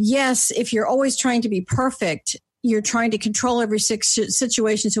 Yes, if you're always trying to be perfect, you're trying to control every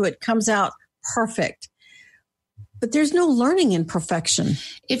situation so it comes out perfect. But there's no learning in perfection.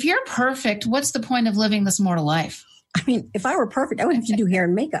 If you're perfect, what's the point of living this mortal life? I mean, if I were perfect, I wouldn't have to do hair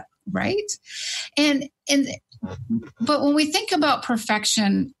and makeup. Right? But when we think about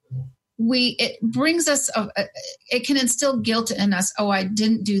perfection, it brings us, it can instill guilt in us. Oh, I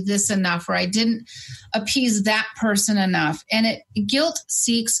didn't do this enough, or I didn't appease that person enough. And guilt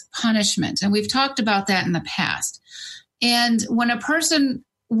seeks punishment. And we've talked about that in the past. And when a person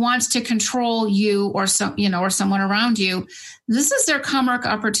wants to control you or someone around you, this is their karmic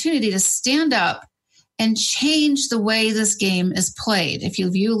opportunity to stand up and change the way this game is played. If you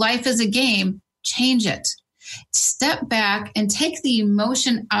view life as a game, change it. Step back and take the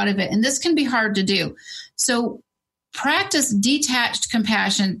emotion out of it. And this can be hard to do. So practice detached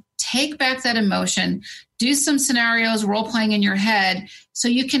compassion. Take back that emotion. Do some scenarios, role playing in your head, so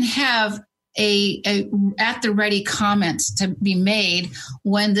you can have a at the ready comment to be made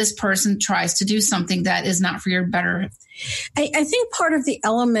when this person tries to do something that is not for your better. I think part of the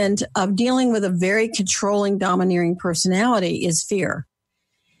element of dealing with a very controlling, domineering personality is fear.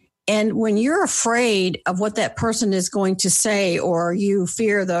 And when you're afraid of what that person is going to say, or you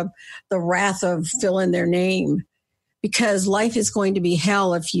fear the wrath of fill in their name, because life is going to be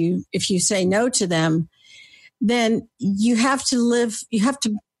hell if you say no to them, then you have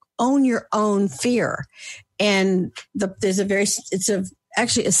to own your own fear. And it's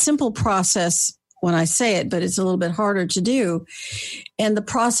actually a simple process when I say it, but it's a little bit harder to do. And the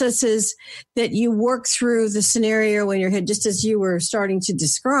process is that you work through the scenario in your head, just as you were starting to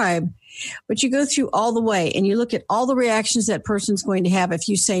describe, but you go through all the way and you look at all the reactions that person's going to have if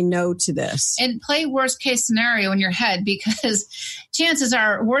you say no to this. And play worst case scenario in your head, because chances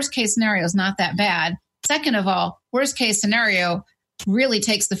are worst case scenario is not that bad. Second of all, worst case scenario really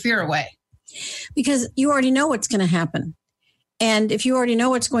takes the fear away. Because you already know what's going to happen. And if you already know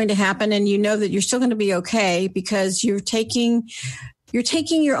what's going to happen and you know that you're still going to be okay because you're taking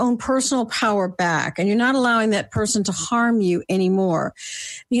your own personal power back and you're not allowing that person to harm you anymore,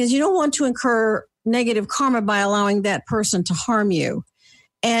 because you don't want to incur negative karma by allowing that person to harm you.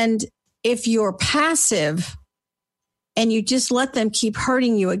 And if you're passive and you just let them keep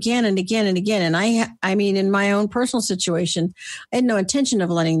hurting you again and again and again, and I mean, in my own personal situation, I had no intention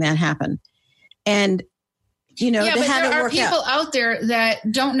of letting that happen. And but there are people out there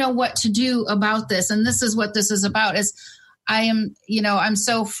that don't know what to do about this. And this is what this is about is I'm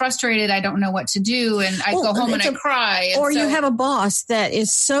so frustrated. I don't know what to do. And I go home and I cry. Or you have a boss that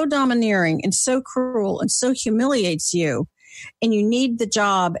is so domineering and so cruel and so humiliates you and you need the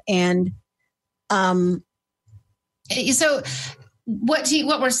job. And, so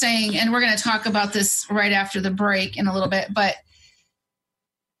what we're saying, and we're going to talk about this right after the break in a little bit, but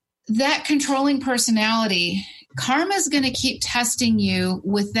that controlling personality, karma is going to keep testing you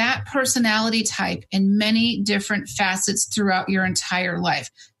with that personality type in many different facets throughout your entire life.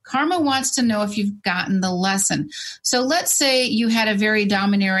 Karma wants to know if you've gotten the lesson. So let's say you had a very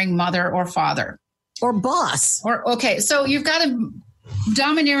domineering mother or father. Or boss. So you've got a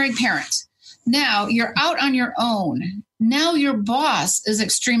domineering parent. Now you're out on your own. Now your boss is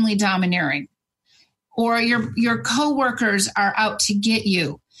extremely domineering. Or your coworkers are out to get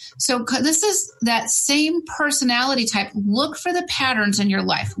you. So this is that same personality type. Look for the patterns in your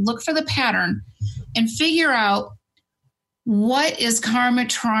life. Look for the pattern and figure out, what is karma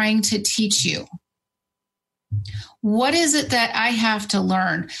trying to teach you? What is it that I have to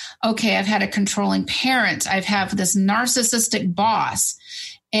learn? Okay, I've had a controlling parent. I've had this narcissistic boss.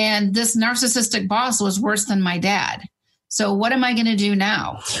 And this narcissistic boss was worse than my dad. So what am I going to do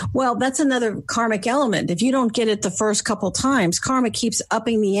now? Well, that's another karmic element. If you don't get it the first couple times, karma keeps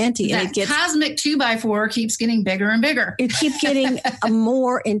upping the ante. And it gets cosmic 2x4 keeps getting bigger and bigger. You keep getting a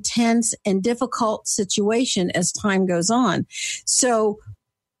more intense and difficult situation as time goes on. So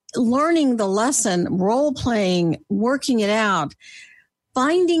learning the lesson, role playing, working it out,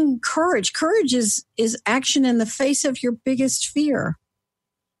 finding courage. Courage is action in the face of your biggest fear.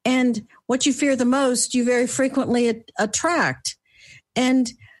 And what you fear the most, you very frequently attract.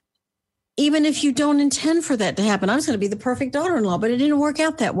 And even if you don't intend for that to happen, I was going to be the perfect daughter-in-law, but it didn't work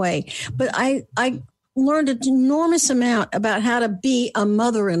out that way. But I learned an enormous amount about how to be a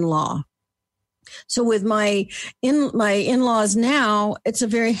mother-in-law. So with my in-laws now, it's a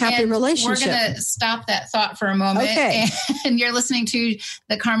very happy relationship. We're going to stop that thought for a moment. Okay. And you're listening to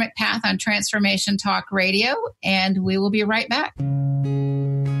The Karmic Path on Transformation Talk Radio, and we will be right back.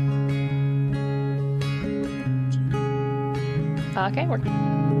 Okay,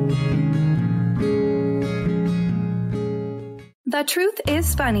 The Truth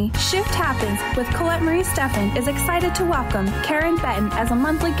is Funny. Shift Happens with Colette Marie Steffen is excited to welcome Karen Benton as a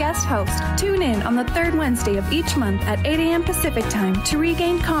monthly guest host. Tune in on the third Wednesday of each month at 8 a.m. Pacific Time to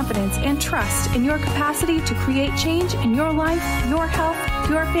regain confidence and trust in your capacity to create change in your life, your health,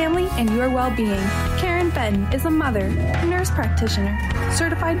 your family, and your well-being. Karen Benton is a mother, nurse practitioner,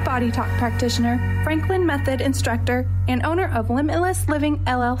 certified body talk practitioner, Franklin Method instructor, and owner of Limitless Living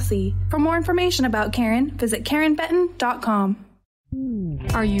LLC. For more information about Karen, visit KarenBenton.com.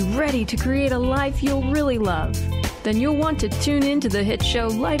 Are you ready to create a life you'll really love? Then you'll want to tune in to the hit show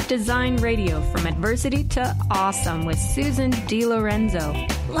Life Design Radio, From Adversity to Awesome with Susan DiLorenzo.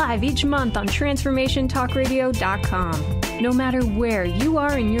 Live each month on TransformationTalkRadio.com. No matter where you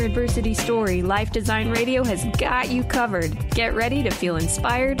are in your adversity story, Life Design Radio has got you covered. Get ready to feel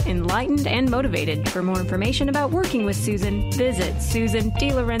inspired, enlightened, and motivated. For more information about working with Susan, visit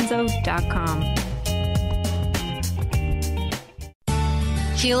SusanDiLorenzo.com.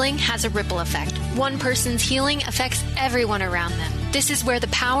 Healing has a ripple effect. One person's healing affects everyone around them. This is where the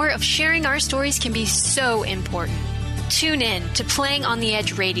power of sharing our stories can be so important. Tune in to Playing on the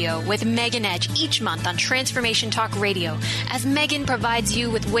Edge Radio with Megan Edge each month on Transformation Talk Radio, as Megan provides you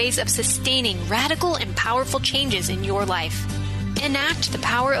with ways of sustaining radical and powerful changes in your life. Enact the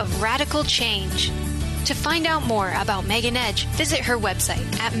power of radical change. To find out more about Megan Edge, visit her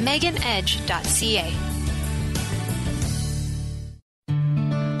website at meganedge.ca.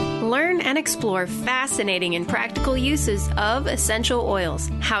 Learn and explore fascinating and practical uses of essential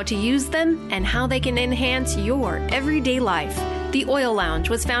oils, how to use them, and how they can enhance your everyday life. The Oil Lounge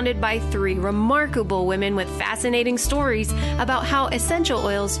was founded by 3 remarkable women with fascinating stories about how essential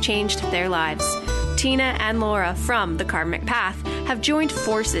oils changed their lives. Tina and Laura from The Karmic Path have joined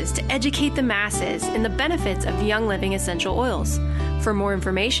forces to educate the masses in the benefits of Young Living essential oils. For more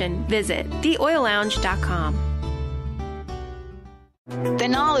information, visit theoillounge.com. The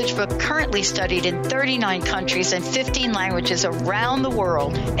Knowledge Book, currently studied in 39 countries and 15 languages around the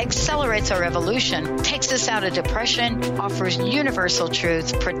world, accelerates our evolution, takes us out of depression, offers universal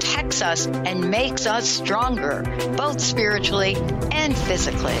truth, protects us, and makes us stronger, both spiritually and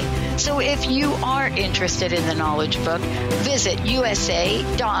physically. So if you are interested in the Knowledge Book, visit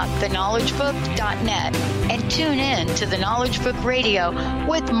usa.theknowledgebook.net and tune in to the Knowledge Book Radio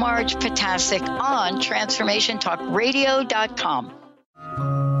with Marge Potasic on TransformationTalkRadio.com.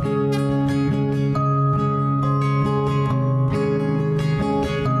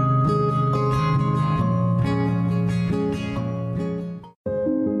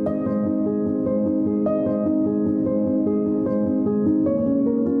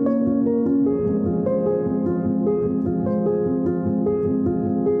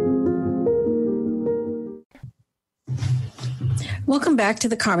 Welcome back to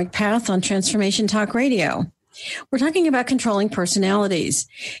the Karmic Path on Transformation Talk Radio. We're talking about controlling personalities.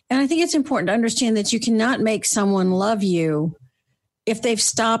 And I think it's important to understand that you cannot make someone love you if they've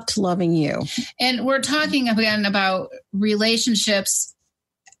stopped loving you. And we're talking again about relationships,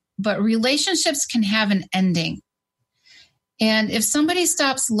 but relationships can have an ending. And if somebody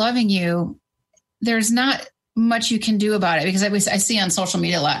stops loving you, there's not much you can do about it, because I see on social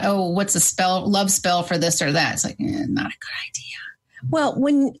media a lot, oh, what's a love spell for this or that? It's like, not a good idea. Well,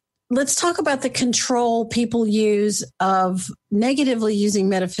 let's talk about the control people use of negatively using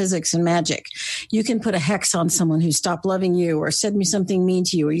metaphysics and magic. You can put a hex on someone who stopped loving you or said me something mean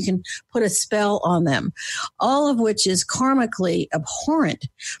to you, or you can put a spell on them, all of which is karmically abhorrent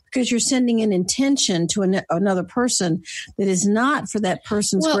because you're sending an intention to another person that is not for that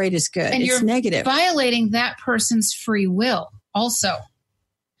person's greatest good. And it's negative. Violating that person's free will also.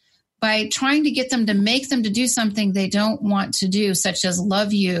 By trying to get them to make them to do something they don't want to do, such as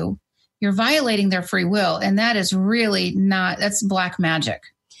love you, you're violating their free will. And that is really that's black magic.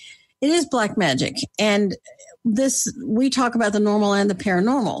 It is black magic. And we talk about the normal and the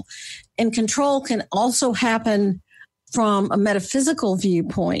paranormal. And control can also happen from a metaphysical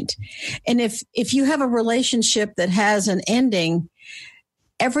viewpoint. And if you have a relationship that has an ending,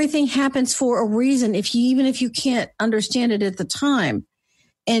 everything happens for a reason, even if you can't understand it at the time.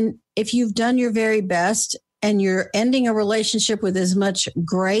 And if you've done your very best and you're ending a relationship with as much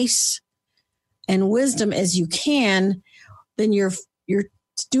grace and wisdom as you can, then you're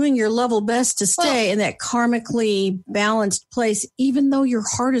doing your level best to stay in that karmically balanced place, even though your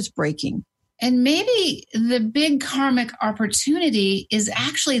heart is breaking. And maybe the big karmic opportunity is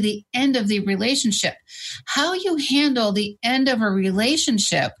actually the end of the relationship. How you handle the end of a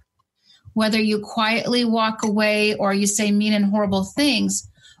relationship, whether you quietly walk away or you say mean and horrible things,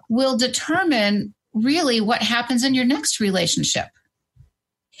 will determine really what happens in your next relationship.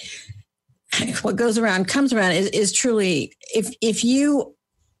 What goes around comes around is truly, if you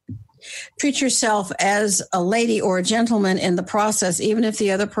treat yourself as a lady or a gentleman in the process, even if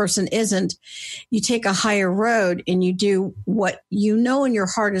the other person isn't, you take a higher road and you do what you know in your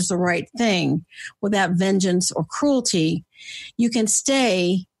heart is the right thing without vengeance or cruelty, you can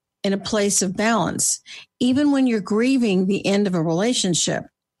stay in a place of balance, even when you're grieving the end of a relationship.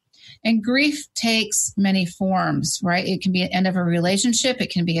 And grief takes many forms, right? It can be an end of a relationship.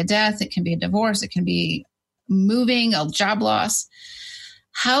 It can be a death. It can be a divorce. It can be moving, a job loss.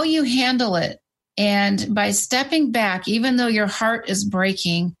 How you handle it. And by stepping back, even though your heart is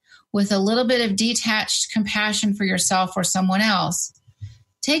breaking, with a little bit of detached compassion for yourself or someone else,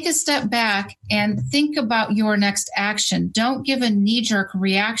 take a step back and think about your next action. Don't give a knee-jerk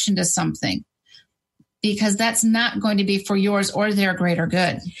reaction to something, because that's not going to be for yours or their greater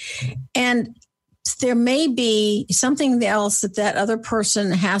good. And there may be something else that other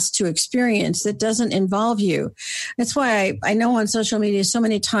person has to experience that doesn't involve you. That's why I know on social media so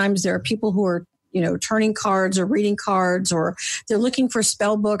many times there are people who are, turning cards or reading cards, or they're looking for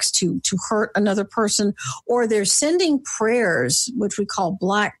spell books to hurt another person, or they're sending prayers, which we call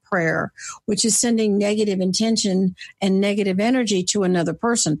black prayer, which is sending negative intention and negative energy to another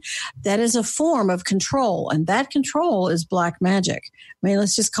person. That is a form of control, and that control is black magic. I mean,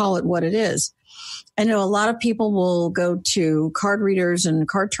 let's just call it what it is. I know a lot of people will go to card readers and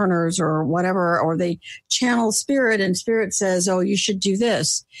card turners or whatever, or they channel spirit and spirit says, oh, you should do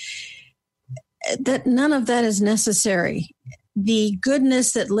this. That none of that is necessary. The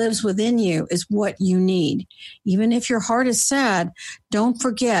goodness that lives within you is what you need. Even if your heart is sad, don't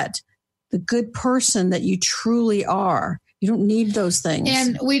forget the good person that you truly are. You don't need those things.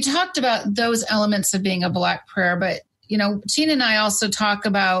 And we talked about those elements of being a black prayer, but, Tina and I also talk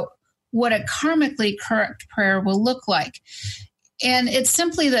about what a karmically correct prayer will look like. And it's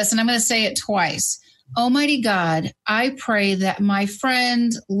simply this, and I'm going to say it twice. Almighty God, I pray that my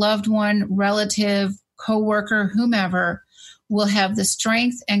friend, loved one, relative, coworker, whomever, will have the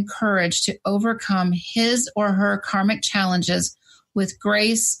strength and courage to overcome his or her karmic challenges with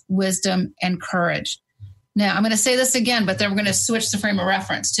grace, wisdom, and courage. Now, I'm going to say this again, but then we're going to switch the frame of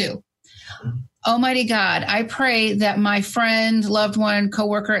reference too. Almighty God, I pray that my friend, loved one,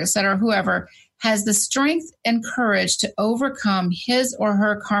 coworker, etc., whoever, has the strength and courage to overcome his or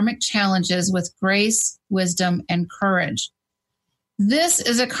her karmic challenges with grace, wisdom, and courage. This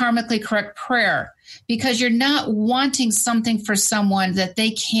is a karmically correct prayer because you're not wanting something for someone that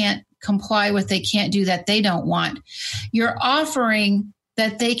they can't comply with, they can't do, that they don't want. You're offering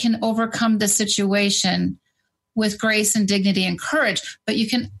that they can overcome the situation with grace and dignity and courage, but you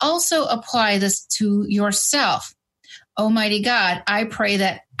can also apply this to yourself. Almighty God, I pray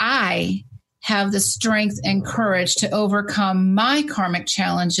that I have the strength and courage to overcome my karmic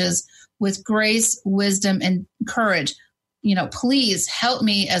challenges with grace, wisdom, and courage. Please help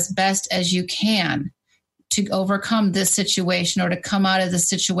me as best as you can to overcome this situation or to come out of the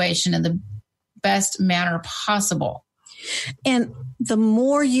situation in the best manner possible. And the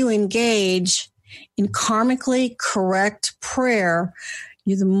more you engage in karmically correct prayer,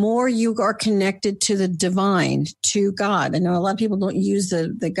 the more you are connected to the divine, to God. I know a lot of people don't use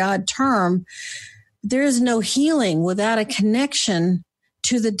the God term. There is no healing without a connection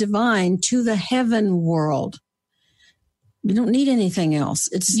to the divine, to the heaven world. You don't need anything else.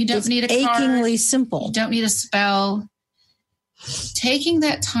 You don't need a achingly card. simple. You don't need a spell. Taking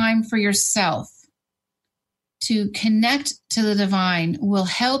that time for yourself to connect to the divine will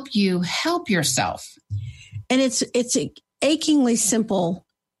help you help yourself. And it's achingly simple,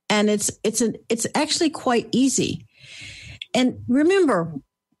 and it's actually quite easy. And remember,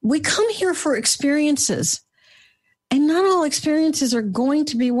 we come here for experiences, and not all experiences are going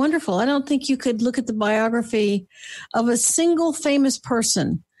to be wonderful. I don't think you could look at the biography of a single famous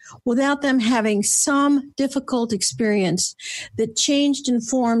person without them having some difficult experience that changed and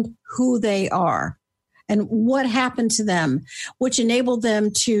formed who they are and what happened to them, which enabled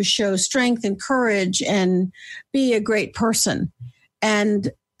them to show strength and courage and be a great person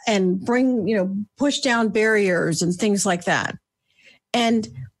and bring, push down barriers and things like that. And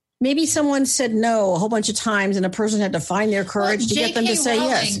maybe someone said no a whole bunch of times and a person had to find their courage to get them to say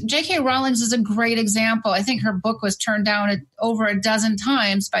yes. J.K. Rowling is a great example. I think her book was turned down over a dozen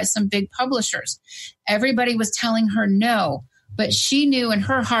times by some big publishers. Everybody was telling her no, but she knew in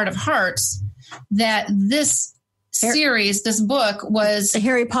her heart of hearts that this series, this book was the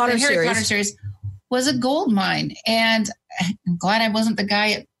Harry Potter series was a gold mine. And I'm glad I wasn't the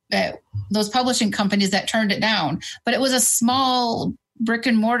guy at those publishing companies that turned it down, but it was a small brick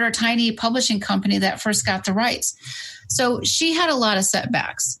and mortar, tiny publishing company that first got the rights. So she had a lot of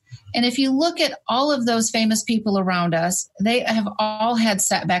setbacks. And if you look at all of those famous people around us, they have all had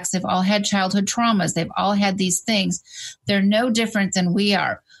setbacks. They've all had childhood traumas. They've all had these things. They're no different than we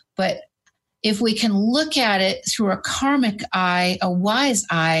are. But if we can look at it through a karmic eye, a wise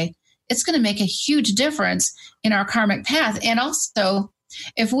eye, it's going to make a huge difference in our karmic path. And also,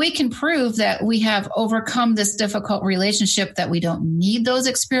 if we can prove that we have overcome this difficult relationship, that we don't need those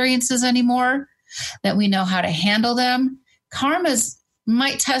experiences anymore, that we know how to handle them, karmas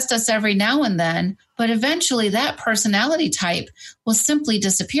might test us every now and then, but eventually that personality type will simply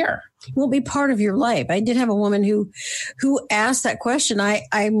disappear. Will be part of your life. I did have a woman who asked that question.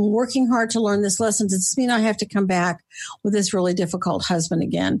 I'm working hard to learn this lesson. Does this mean I have to come back with this really difficult husband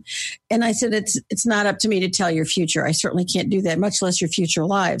again? And I said, it's not up to me to tell your future. I certainly can't do that, much less your future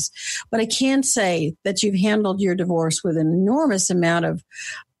lives. But I can say that you've handled your divorce with an enormous amount of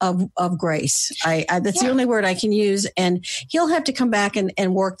grace. That's the only word I can use. And he'll have to come back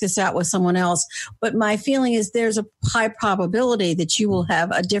and work this out with someone else. But my feeling is there's a high probability that you will have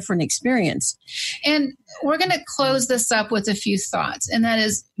a different experience. And we're going to close this up with a few thoughts. And that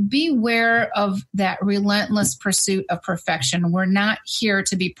is, beware of that relentless pursuit of perfection. We're not here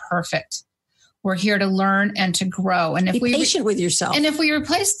to be perfect. We're here to learn and to grow. And if be patient with yourself. And if we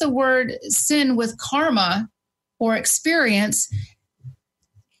replace the word sin with karma or experience,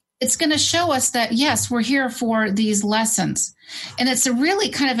 it's going to show us that, yes, we're here for these lessons. And it's a really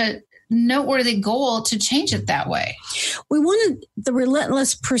kind of a noteworthy goal to change it that way. We wanted the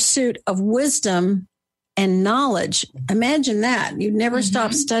relentless pursuit of wisdom and knowledge. Imagine that. You'd never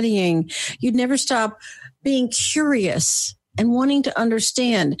stop studying. You'd never stop being curious and wanting to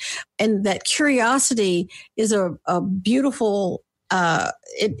understand. And that curiosity is a beautiful,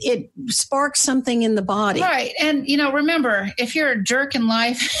 it sparks something in the body. Right. And, remember, if you're a jerk in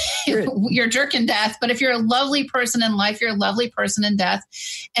life, you're a jerk in death. But if you're a lovely person in life, you're a lovely person in death.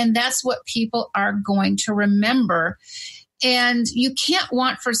 And that's what people are going to remember. And you can't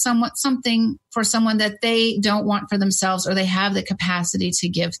want something for someone that they don't want for themselves, or they have the capacity to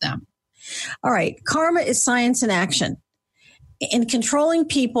give them. All right. Karma is science in action. And controlling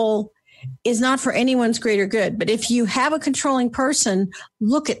people is not for anyone's greater good. But if you have a controlling person,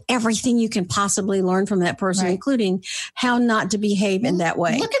 look at everything you can possibly learn from that person, including how not to behave in that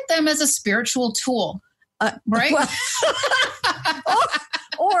way. Look at them as a spiritual tool, right?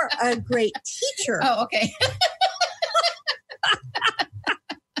 Or a great teacher. Oh, okay.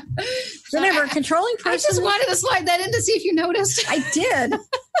 Remember, controlling person. I just wanted to slide that in to see if you noticed. I did.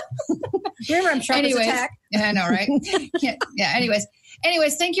 Remember, I'm sharp as a tack. Yeah, I know, right?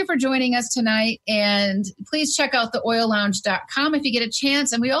 Anyways, thank you for joining us tonight. And please check out theoillounge.com if you get a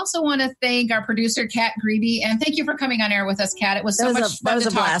chance. And we also want to thank our producer, Kat Greeby. And thank you for coming on air with us, Kat. It was so much fun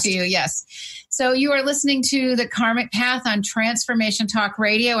to talk to you. Yes. So you are listening to The Karmic Path on Transformation Talk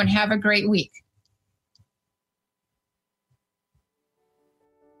Radio, and have a great week.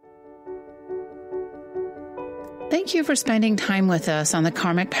 Thank you for spending time with us on the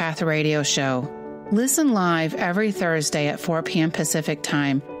Karmic Path Radio Show. Listen live every Thursday at 4 p.m. Pacific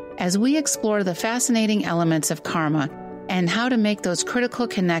Time as we explore the fascinating elements of karma and how to make those critical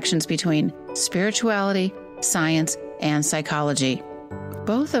connections between spirituality, science, and psychology.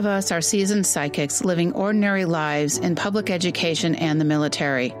 Both of us are seasoned psychics living ordinary lives in public education and the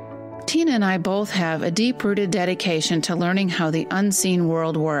military. Tina and I both have a deep-rooted dedication to learning how the unseen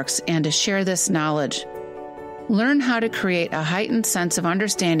world works and to share this knowledge. Learn how to create a heightened sense of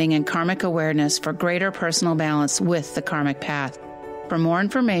understanding and karmic awareness for greater personal balance with the Karmic Path. For more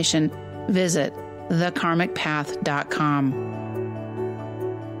information, visit thekarmicpath.com.